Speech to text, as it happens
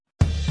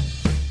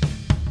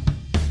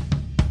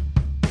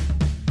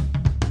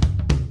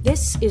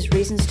This is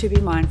Reasons to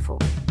Be Mindful,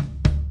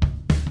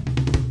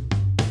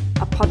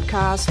 a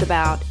podcast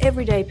about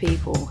everyday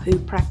people who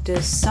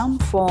practice some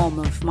form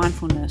of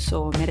mindfulness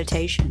or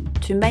meditation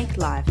to make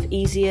life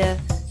easier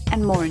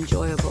and more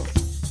enjoyable.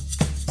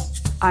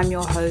 I'm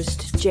your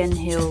host, Jen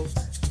Hill,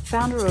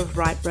 founder of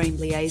Right Brain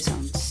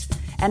Liaisons,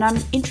 and I'm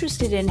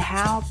interested in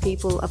how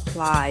people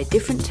apply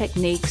different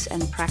techniques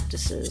and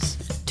practices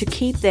to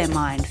keep their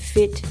mind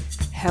fit,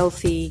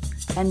 healthy,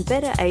 and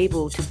better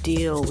able to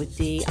deal with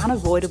the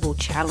unavoidable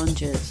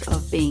challenges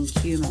of being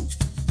human.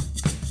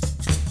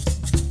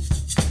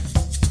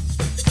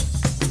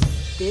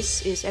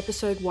 This is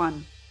episode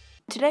 1.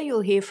 Today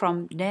you'll hear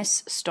from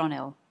Ness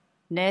Stonnell.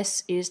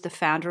 Ness is the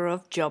founder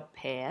of Job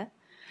Pair,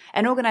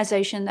 an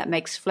organisation that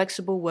makes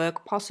flexible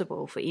work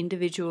possible for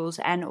individuals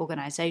and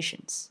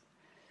organisations.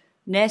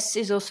 Ness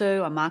is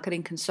also a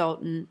marketing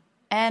consultant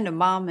and a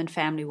mum and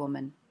family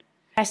woman.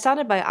 I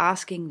started by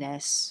asking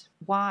Ness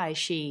why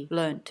she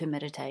learned to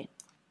meditate.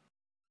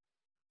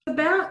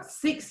 About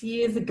 6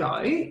 years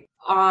ago,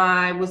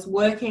 I was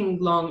working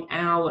long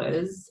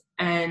hours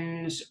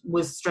and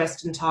was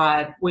stressed and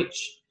tired,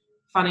 which,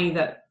 funny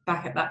that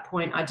back at that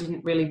point I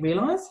didn't really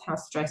realise how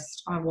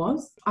stressed I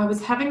was. I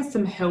was having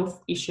some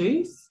health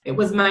issues. It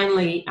was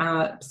mainly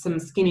some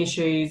skin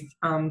issues,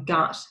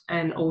 gut,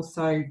 and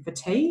also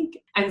fatigue.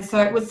 And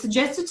so it was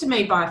suggested to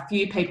me by a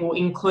few people,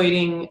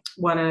 including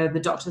one of the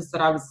doctors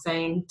that I was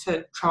seeing,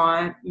 to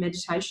try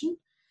meditation.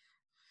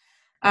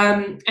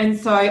 And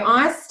so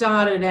I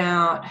started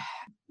out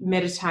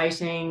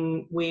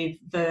meditating with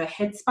the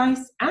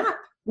Headspace app,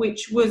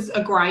 which was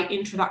a great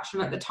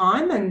introduction at the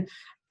time. And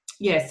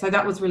yeah, so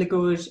that was really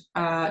good,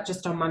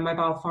 just on my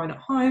mobile phone at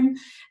home.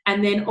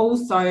 And then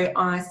also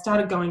I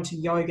started going to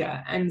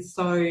yoga. And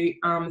so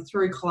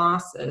through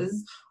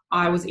classes,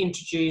 I was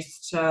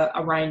introduced to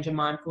a range of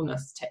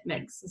mindfulness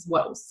techniques as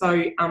well.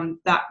 So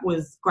that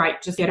was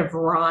great, just get a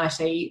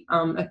variety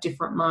of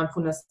different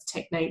mindfulness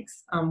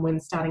techniques when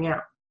starting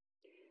out.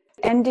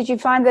 And did you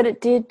find that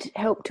it did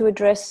help to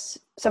address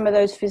some of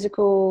those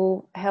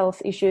physical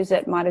health issues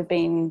that might have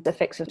been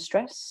effects of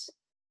stress?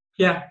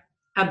 Yeah,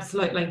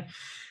 absolutely.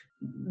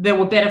 There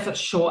were benefits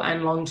short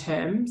and long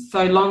term.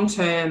 So long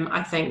term,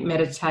 I think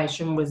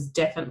meditation was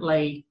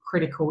definitely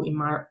critical in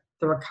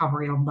the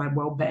recovery of my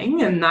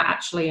well-being, and that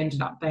actually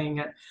ended up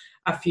being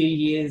a few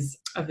years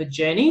of a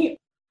journey.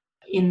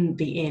 In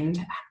the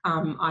end,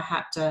 I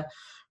had to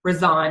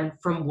resign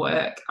from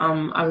work.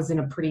 I was in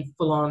a pretty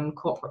full-on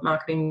corporate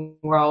marketing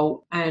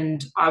role,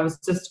 and I was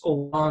just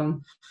all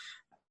on,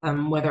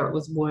 whether it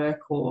was work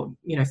or,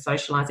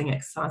 socialising,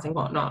 exercising,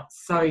 whatnot.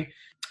 So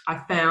I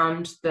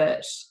found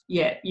that,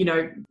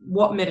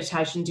 what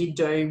meditation did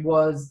do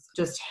was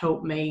just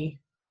help me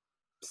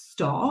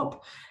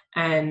stop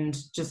and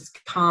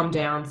just calm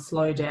down,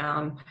 slow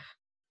down,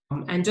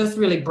 and just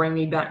really bring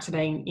me back to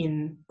being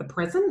in the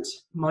present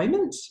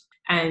moment.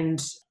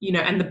 And,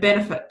 and the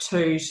benefit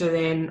too to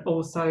then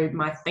also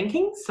my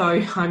thinking.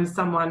 So I'm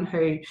someone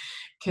who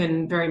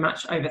can very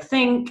much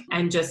overthink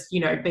and just,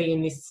 be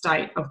in this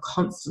state of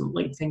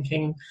constantly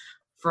thinking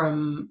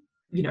from,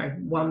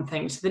 one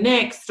thing to the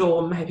next,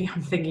 or maybe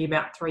I'm thinking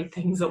about 3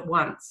 things at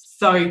once.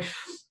 So,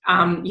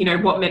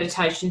 what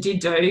meditation did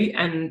do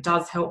and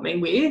does help me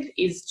with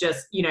is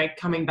just,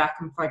 coming back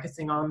and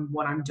focusing on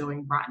what I'm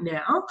doing right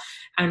now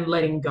and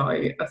letting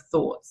go of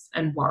thoughts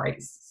and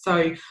worries.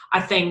 So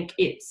I think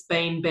it's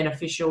been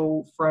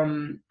beneficial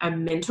from a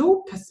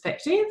mental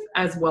perspective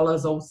as well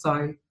as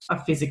also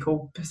a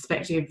physical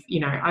perspective.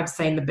 I've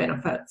seen the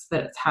benefits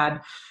that it's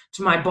had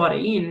to my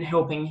body in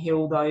helping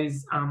heal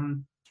those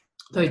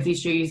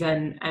issues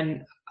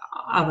and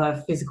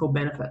other physical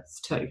benefits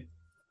too.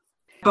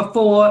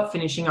 Before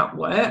finishing up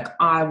work,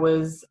 I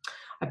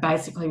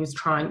basically was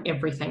trying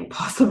everything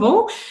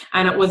possible.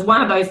 And it was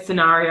one of those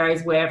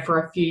scenarios where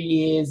for a few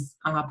years,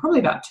 probably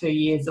about 2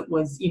 years, it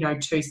was,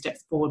 2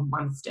 steps forward,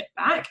 1 step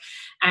back.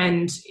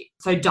 And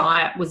so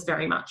diet was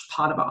very much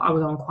part of it. I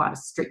was on quite a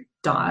strict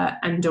diet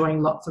and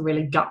doing lots of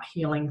really gut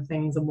healing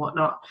things and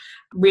whatnot.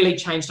 Really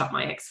changed up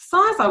my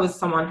exercise. I was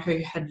someone who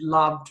had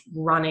loved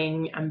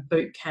running and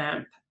boot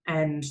camp,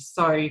 and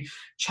so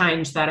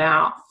changed that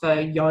out for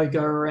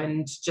yoga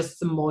and just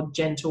some more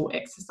gentle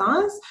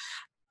exercise.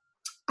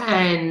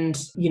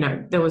 And,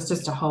 there was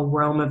just a whole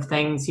realm of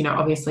things,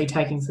 obviously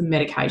taking some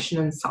medication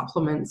and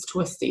supplements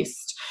to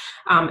assist.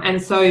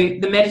 And so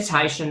the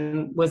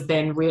meditation was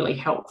then really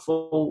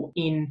helpful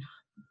in,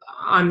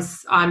 I'm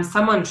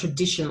someone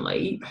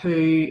traditionally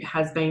who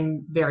has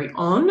been very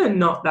on and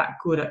not that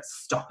good at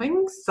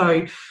stopping.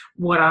 So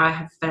what I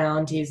have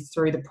found is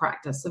through the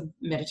practice of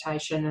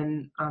meditation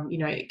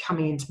and,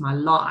 coming into my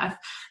life,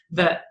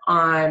 that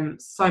I'm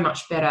so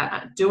much better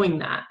at doing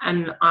that.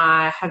 And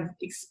I have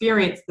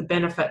experienced the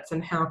benefits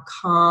and how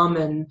calm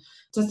and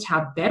just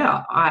how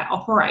better I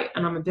operate,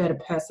 and I'm a better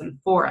person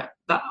for it,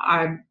 that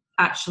I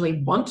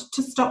actually want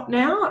to stop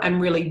now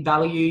and really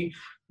value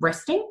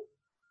resting.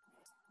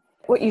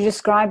 What you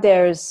described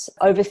there is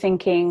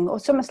overthinking, or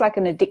it's almost like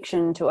an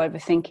addiction to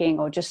overthinking,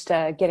 or just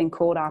getting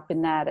caught up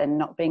in that and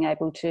not being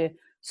able to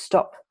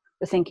stop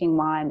the thinking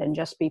mind and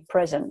just be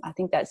present. I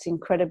think that's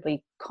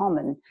incredibly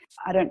common.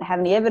 I don't have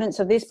any evidence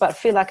of this, but I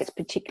feel like it's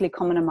particularly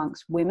common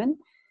amongst women.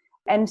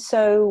 And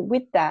so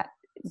with that,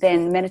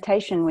 then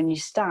meditation, when you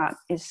start,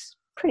 is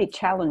pretty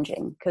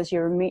challenging because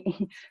you're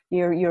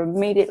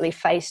immediately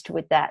faced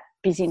with that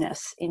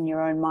busyness in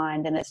your own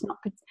mind, and it's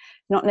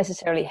not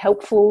necessarily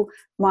helpful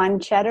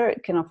mind chatter.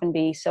 It can often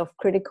be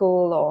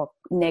self-critical or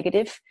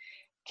negative.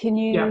 Can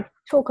you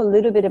talk a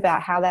little bit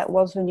about how that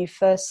was when you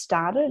first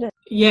started?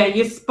 Yeah,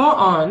 you're spot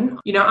on.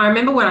 I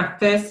remember when I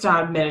first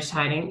started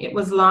meditating, it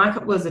was like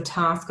it was a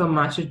task on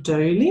my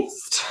to-do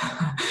list.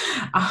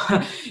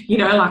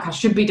 Like I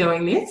should be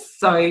doing this.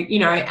 So,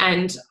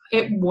 and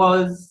it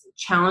was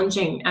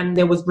challenging and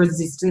there was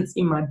resistance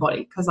in my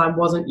body because I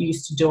wasn't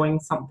used to doing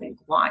something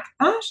like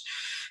that.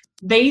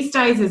 These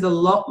days there's a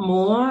lot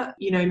more,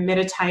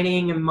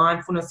 meditating and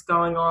mindfulness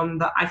going on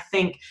that I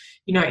think,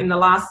 in the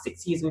last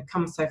 6 years we've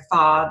come so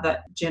far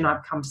that, Jen,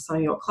 I've come to some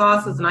of your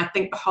classes, and I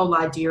think the whole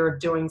idea of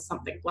doing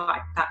something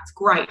like that's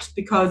great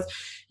because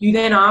you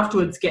then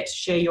afterwards get to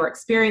share your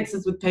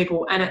experiences with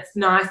people, and it's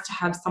nice to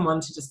have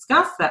someone to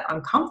discuss that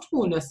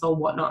uncomfortableness or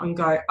whatnot and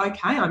go,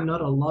 okay, I'm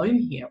not alone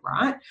here,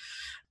 right?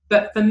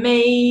 But for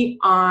me,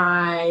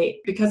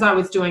 because I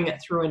was doing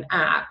it through an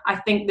app, I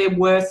think there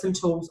were some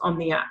tools on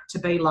the app to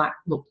be like,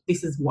 look,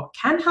 this is what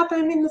can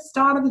happen in the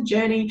start of the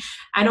journey.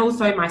 And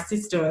also my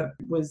sister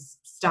was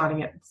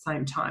starting at the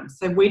same time.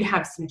 So we'd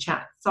have some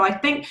chat. So I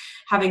think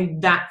having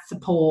that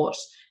support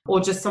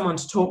or just someone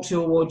to talk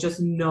to or just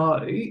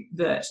know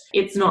that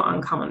it's not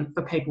uncommon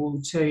for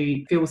people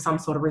to feel some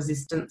sort of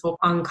resistance or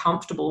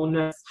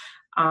uncomfortableness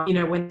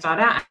when start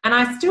out. And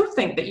I still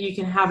think that you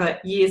can have it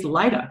years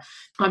later.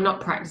 I'm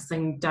not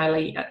practicing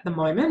daily at the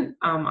moment.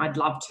 I'd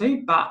love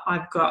to, but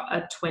I've got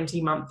a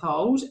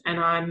 20-month-old and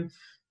I'm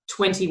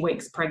 20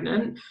 weeks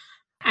pregnant.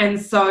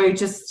 And so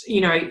just,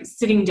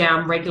 sitting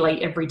down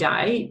regularly every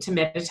day to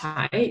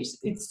meditate,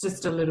 it's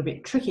just a little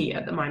bit tricky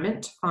at the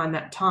moment to find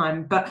that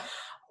time. But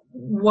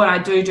what I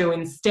do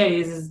instead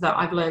is that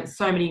I've learned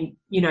so many,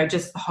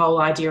 just the whole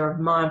idea of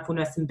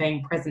mindfulness and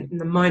being present in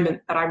the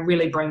moment that I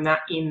really bring that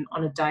in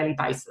on a daily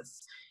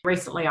basis.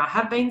 Recently, I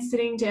have been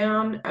sitting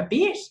down a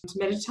bit to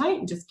meditate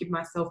and just give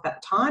myself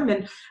that time.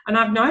 And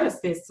I've noticed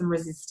there's some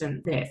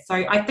resistance there. So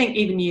I think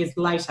even years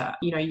later,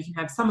 you can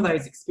have some of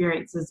those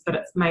experiences, but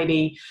it's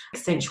maybe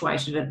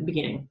accentuated at the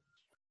beginning.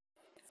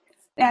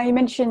 Now, you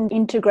mentioned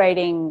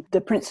integrating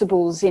the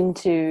principles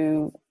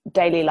into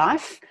daily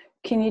life.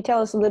 Can you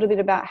tell us a little bit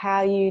about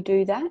how you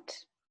do that?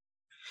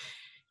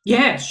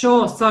 Yeah,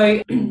 sure.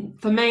 So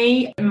for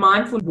me,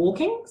 mindful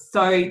walking,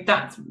 so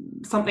that's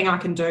something I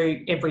can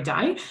do every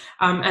day.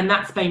 And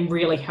that's been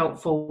really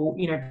helpful,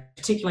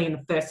 particularly in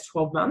the first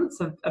 12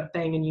 months of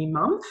being a new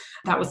mum.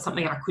 That was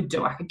something I could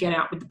do. I could get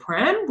out with the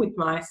pram with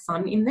my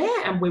son in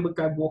there and we would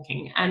go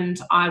walking. And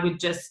I would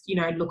just,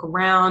 look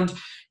around,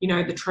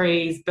 the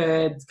trees,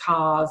 birds,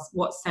 cars,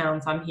 what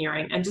sounds I'm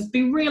hearing, and just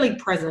be really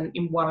present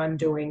in what I'm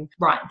doing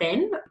right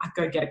then. I'd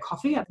go get a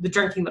coffee. The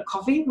drinking the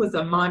coffee was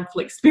a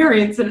mindful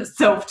experience in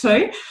itself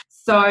too.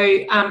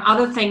 So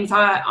other things,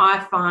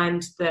 I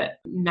find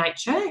that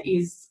nature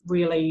is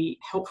really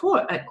helpful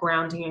at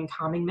grounding and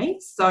calming me.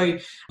 So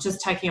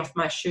just taking off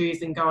my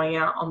shoes and going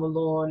out on the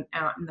lawn,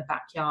 out in the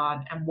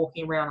backyard and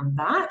walking around on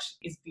that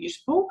is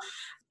beautiful.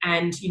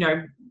 And,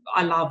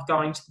 I love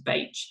going to the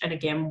beach and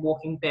again,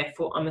 walking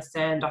barefoot on the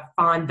sand. I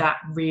find that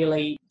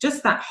really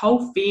just that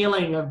whole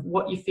feeling of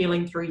what you're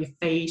feeling through your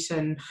feet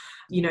and,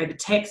 the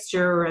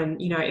texture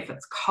and, if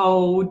it's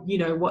cold,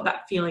 what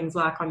that feeling's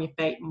like on your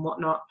feet and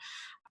whatnot.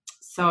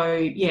 So,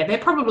 yeah, they're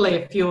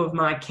probably a few of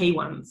my key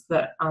ones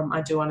that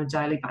I do on a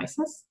daily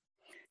basis.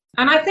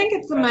 And I think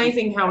it's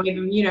amazing how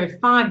even,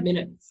 5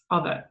 minutes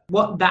of it,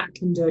 what that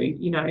can do.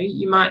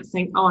 You might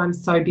think, oh, I'm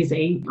so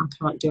busy, I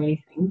can't do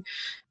anything.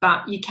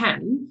 But you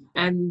can.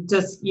 And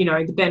just,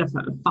 the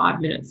benefit of 5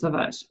 minutes of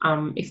it,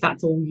 if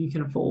that's all you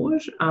can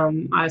afford,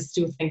 I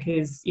still think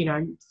is,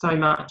 so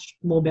much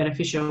more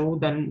beneficial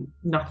than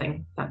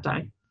nothing that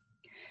day.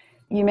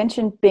 You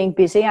mentioned being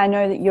busy. I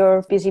know that you're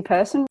a busy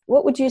person.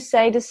 What would you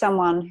say to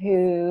someone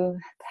who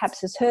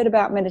perhaps has heard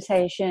about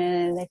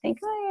meditation? They think,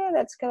 oh,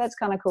 yeah, that's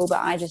kind of cool, but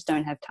I just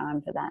don't have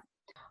time for that.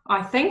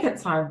 I think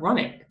it's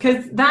ironic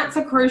because that's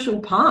a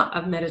crucial part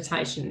of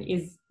meditation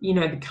is,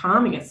 the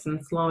calminess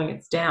and slowing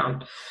it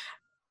down.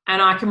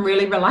 And I can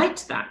really relate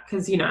to that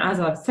because, as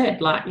I've said,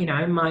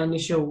 my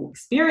initial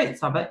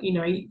experience of it,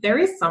 there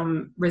is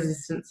some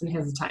resistance and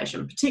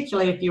hesitation,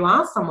 particularly if you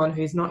are someone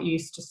who's not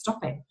used to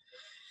stopping.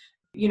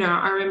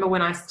 I remember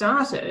when I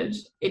started,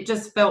 it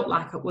just felt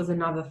like it was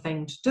another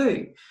thing to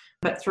do.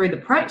 But through the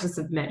practice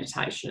of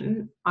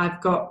meditation, I've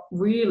got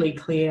really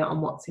clear on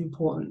what's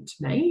important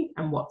to me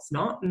and what's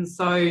not. And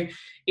so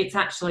it's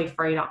actually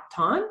freed up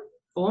time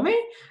for me.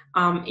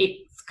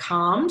 It's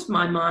calmed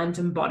my mind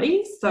and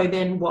body. So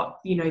then what,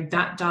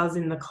 that does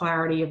in the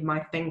clarity of my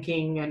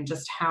thinking and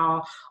just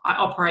how I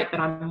operate, that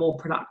I'm more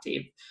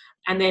productive.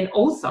 And then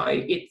also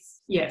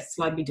it's,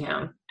 slowed me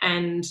down.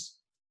 And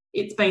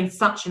it's been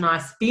such a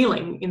nice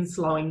feeling in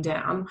slowing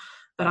down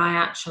that I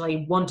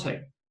actually want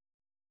to.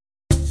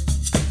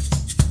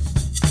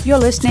 You're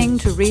listening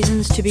to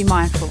Reasons to be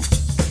Mindful,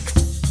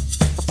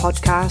 a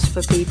podcast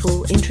for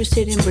people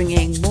interested in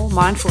bringing more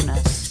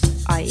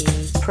mindfulness, i.e.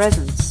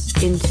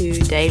 presence, into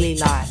daily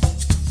life.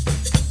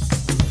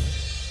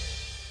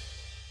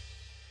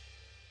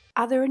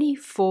 Are there any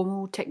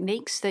formal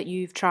techniques that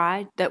you've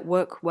tried that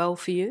work well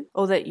for you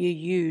or that you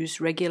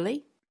use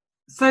regularly?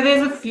 So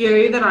there's a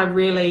few that I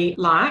really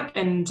like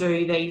and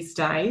do these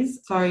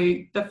days. So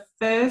the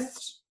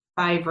first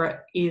favourite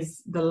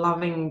is the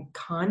loving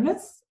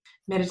kindness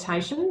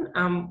meditation,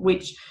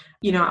 which,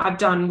 I've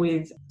done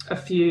with a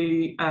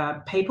few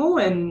people,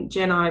 and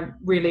Jen, I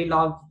really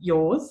love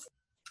yours.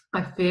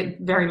 I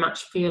very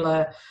much feel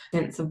a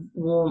sense of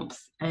warmth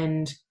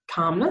and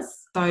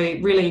calmness. So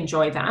really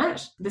enjoy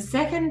that. The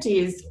second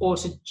is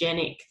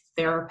autogenic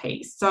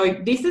therapy. So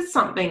this is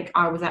something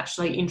I was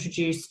actually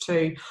introduced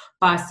to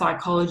by a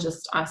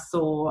psychologist I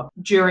saw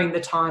during the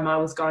time I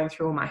was going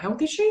through all my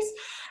health issues.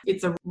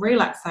 It's a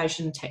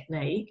relaxation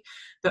technique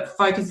that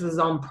focuses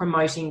on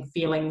promoting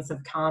feelings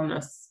of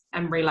calmness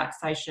and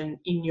relaxation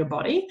in your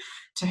body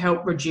to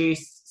help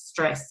reduce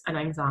stress and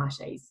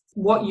anxieties.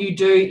 What you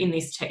do in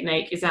this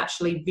technique is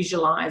actually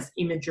visualize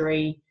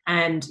imagery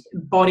and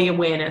body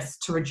awareness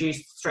to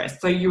reduce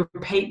stress. So you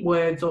repeat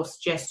words or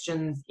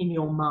suggestions in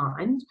your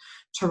mind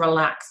to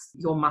relax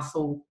your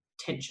muscle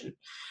tension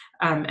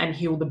and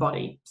heal the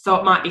body. So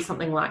it might be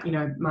something like,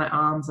 my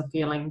arms are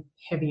feeling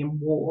heavy and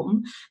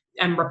warm,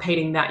 and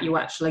repeating that, you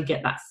actually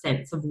get that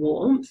sense of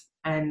warmth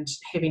and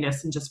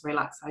heaviness and just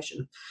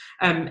relaxation.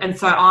 And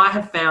so I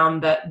have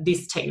found that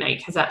this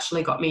technique has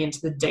actually got me into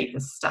the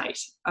deepest state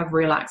of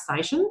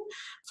relaxation,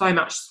 so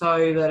much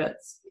so that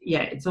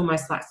it's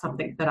almost like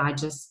something that I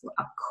just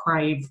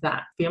crave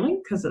that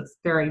feeling because it's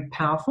very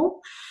powerful.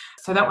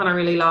 So that one I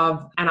really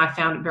love, and I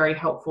found it very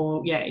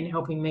helpful, in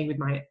helping me with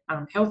my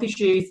health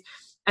issues.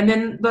 And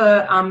then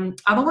the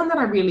other one that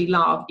I really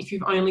love, if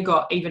you've only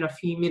got even a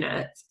few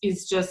minutes,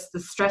 is just the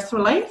stress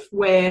relief,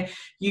 where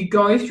you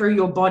go through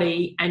your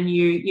body and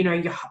you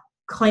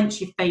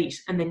clench your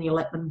feet and then you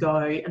let them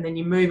go, and then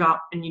you move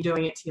up and you're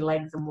doing it to your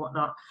legs and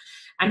whatnot.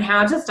 And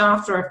how just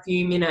after a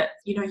few minutes,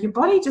 your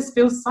body just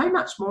feels so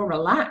much more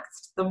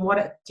relaxed than what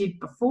it did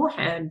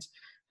beforehand.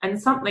 And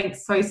something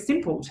so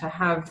simple to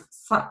have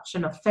such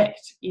an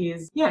effect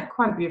is,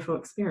 quite a beautiful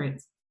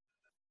experience.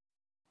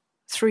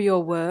 Through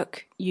your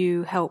work,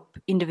 you help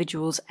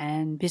individuals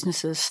and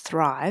businesses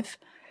thrive.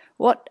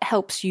 What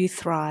helps you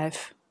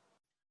thrive?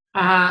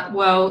 So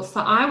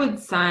I would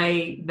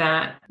say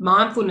that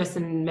mindfulness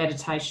and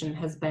meditation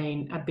has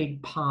been a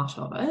big part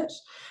of it.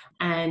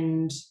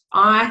 And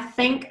I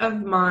think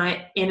of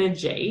my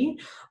energy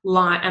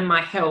and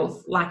my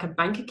health like a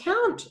bank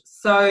account.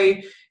 So,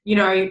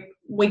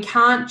 we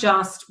can't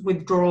just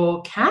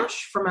withdraw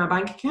cash from our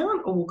bank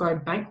account or we'll go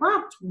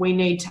bankrupt. We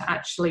need to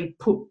actually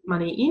put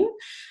money in.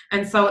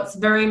 And so it's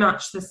very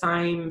much the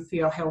same for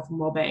your health and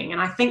well-being.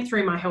 And I think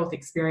through my health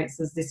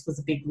experiences, this was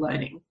a big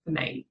learning for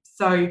me.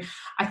 So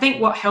I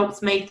think what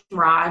helps me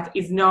thrive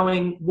is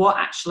knowing what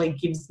actually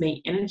gives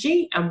me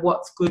energy and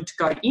what's good to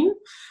go in,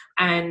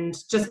 and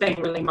just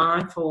being really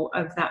mindful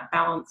of that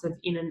balance of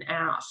in and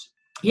out.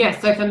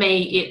 So for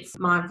me, it's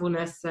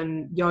mindfulness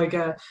and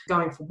yoga,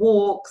 going for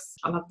walks.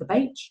 I love the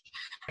beach,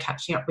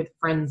 catching up with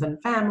friends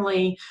and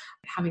family,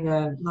 having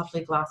a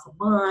lovely glass of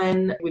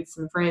wine with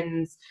some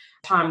friends.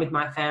 Time with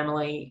my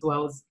family as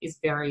well is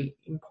very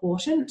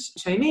important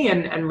to me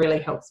and really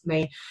helps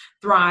me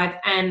thrive.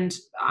 And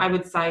I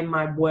would say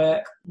my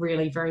work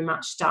really very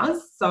much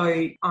does.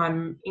 So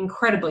I'm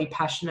incredibly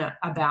passionate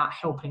about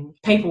helping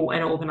people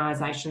and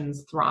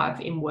organisations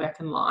thrive in work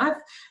and life.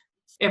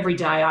 Every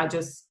day I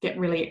just get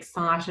really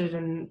excited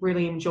and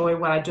really enjoy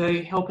what I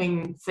do,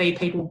 helping see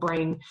people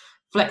bring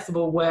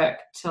flexible work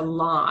to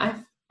life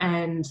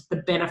and the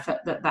benefit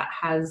that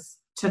has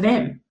to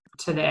them,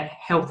 to their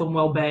health and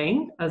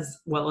well-being, as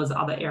well as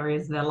other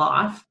areas of their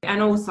life.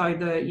 And also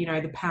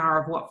the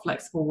power of what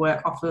flexible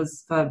work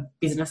offers for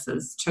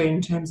businesses too,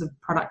 in terms of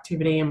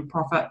productivity and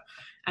profit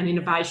and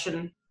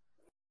innovation.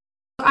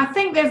 I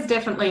think there's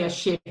definitely a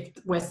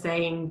shift we're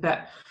seeing,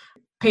 that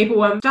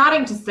people are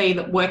starting to see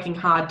that working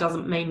hard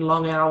doesn't mean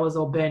long hours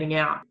or burning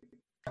out.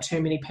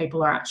 Too many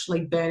people are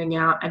actually burning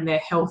out and their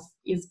health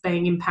is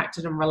being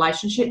impacted and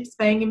relationships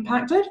being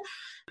impacted.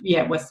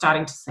 We're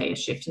starting to see a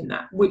shift in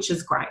that, which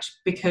is great,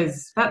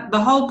 because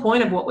the whole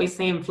point of what we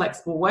see in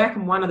flexible work,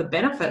 and one of the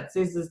benefits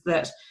is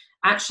that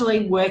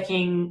actually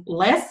working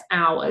less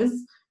hours,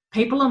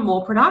 people are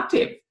more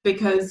productive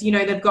because,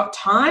 they've got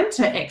time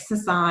to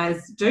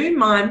exercise, do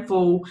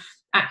mindful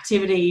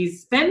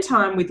activities, spend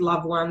time with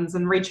loved ones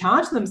and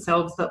recharge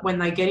themselves, that when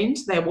they get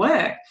into their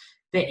work,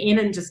 they're in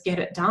and just get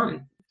it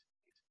done.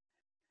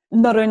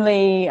 Not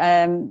only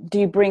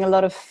do you bring a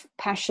lot of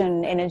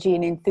passion, energy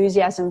and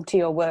enthusiasm to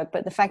your work,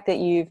 but the fact that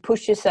you've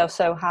pushed yourself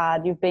so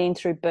hard, you've been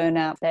through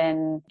burnout,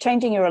 then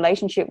changing your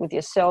relationship with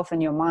yourself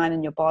and your mind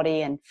and your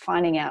body and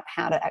finding out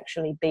how to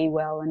actually be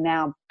well, and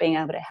now being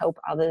able to help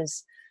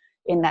others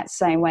in that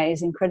same way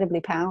is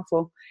incredibly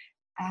powerful.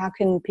 How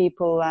can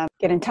people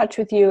get in touch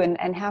with you,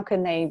 and how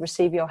can they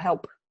receive your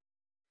help?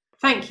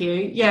 Thank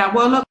you.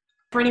 Well, look,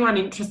 For anyone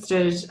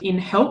interested in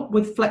help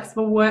with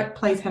flexible work,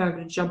 please head over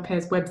to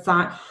JobPair's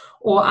website,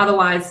 or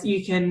otherwise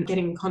you can get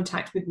in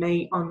contact with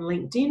me on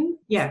LinkedIn.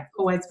 Yeah,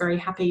 always very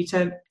happy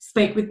to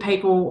speak with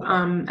people.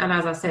 And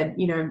as I said,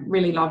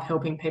 really love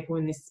helping people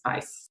in this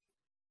space.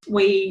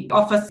 We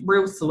offer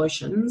real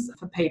solutions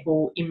for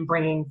people in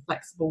bringing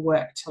flexible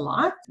work to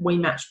life. We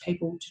match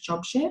people to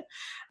JobShare.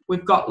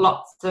 We've got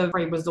lots of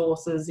free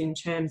resources in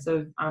terms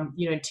of,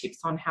 tips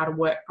on how to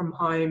work from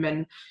home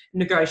and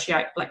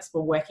negotiate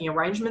flexible working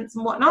arrangements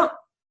and whatnot.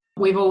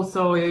 We've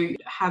also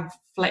have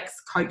flex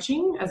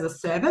coaching as a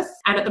service.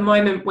 And at the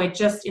moment, we're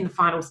just in the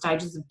final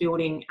stages of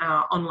building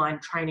our online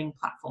training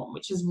platform,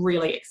 which is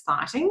really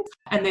exciting.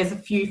 And there's a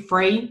few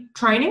free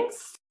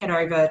trainings. Head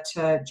over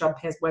to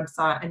JobPair's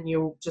website and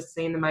you'll just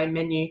see in the main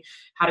menu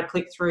how to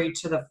click through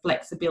to the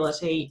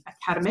Flexibility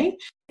Academy.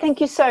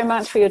 Thank you so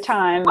much for your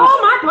time.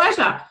 Oh, my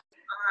pleasure.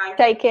 Bye.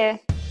 Take care.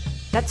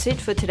 That's it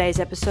for today's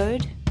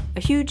episode. A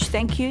huge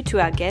thank you to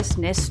our guest,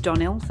 Ness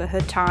Donnell, for her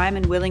time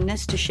and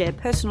willingness to share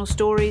personal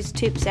stories,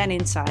 tips and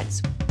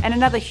insights. And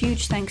another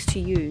huge thanks to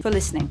you for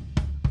listening.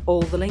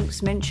 All the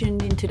links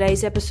mentioned in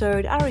today's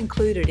episode are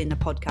included in the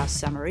podcast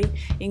summary,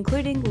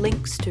 including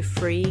links to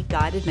free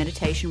guided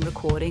meditation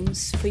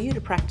recordings for you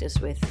to practice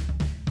with.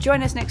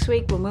 Join us next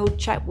week when we'll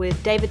chat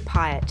with David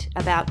Pyatt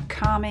about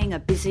calming a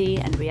busy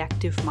and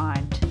reactive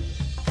mind.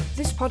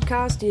 This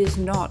podcast is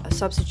not a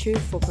substitute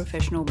for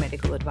professional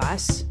medical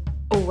advice.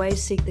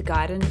 Always seek the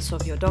guidance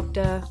of your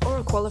doctor or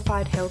a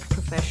qualified health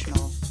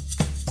professional.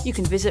 You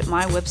can visit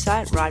my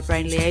website,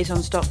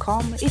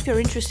 rightbrainliaisons.com, if you're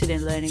interested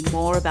in learning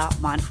more about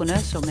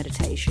mindfulness or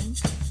meditation,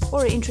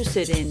 or are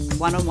interested in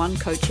one-on-one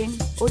coaching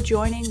or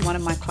joining one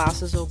of my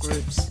classes or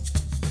groups.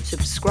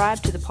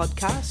 Subscribe to the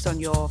podcast on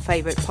your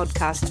favourite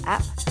podcast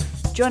app,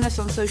 join us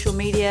on social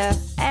media,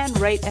 and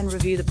rate and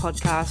review the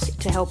podcast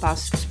to help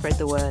us spread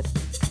the word.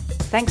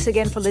 Thanks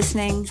again for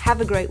listening,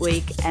 have a great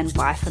week, and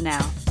bye for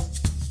now.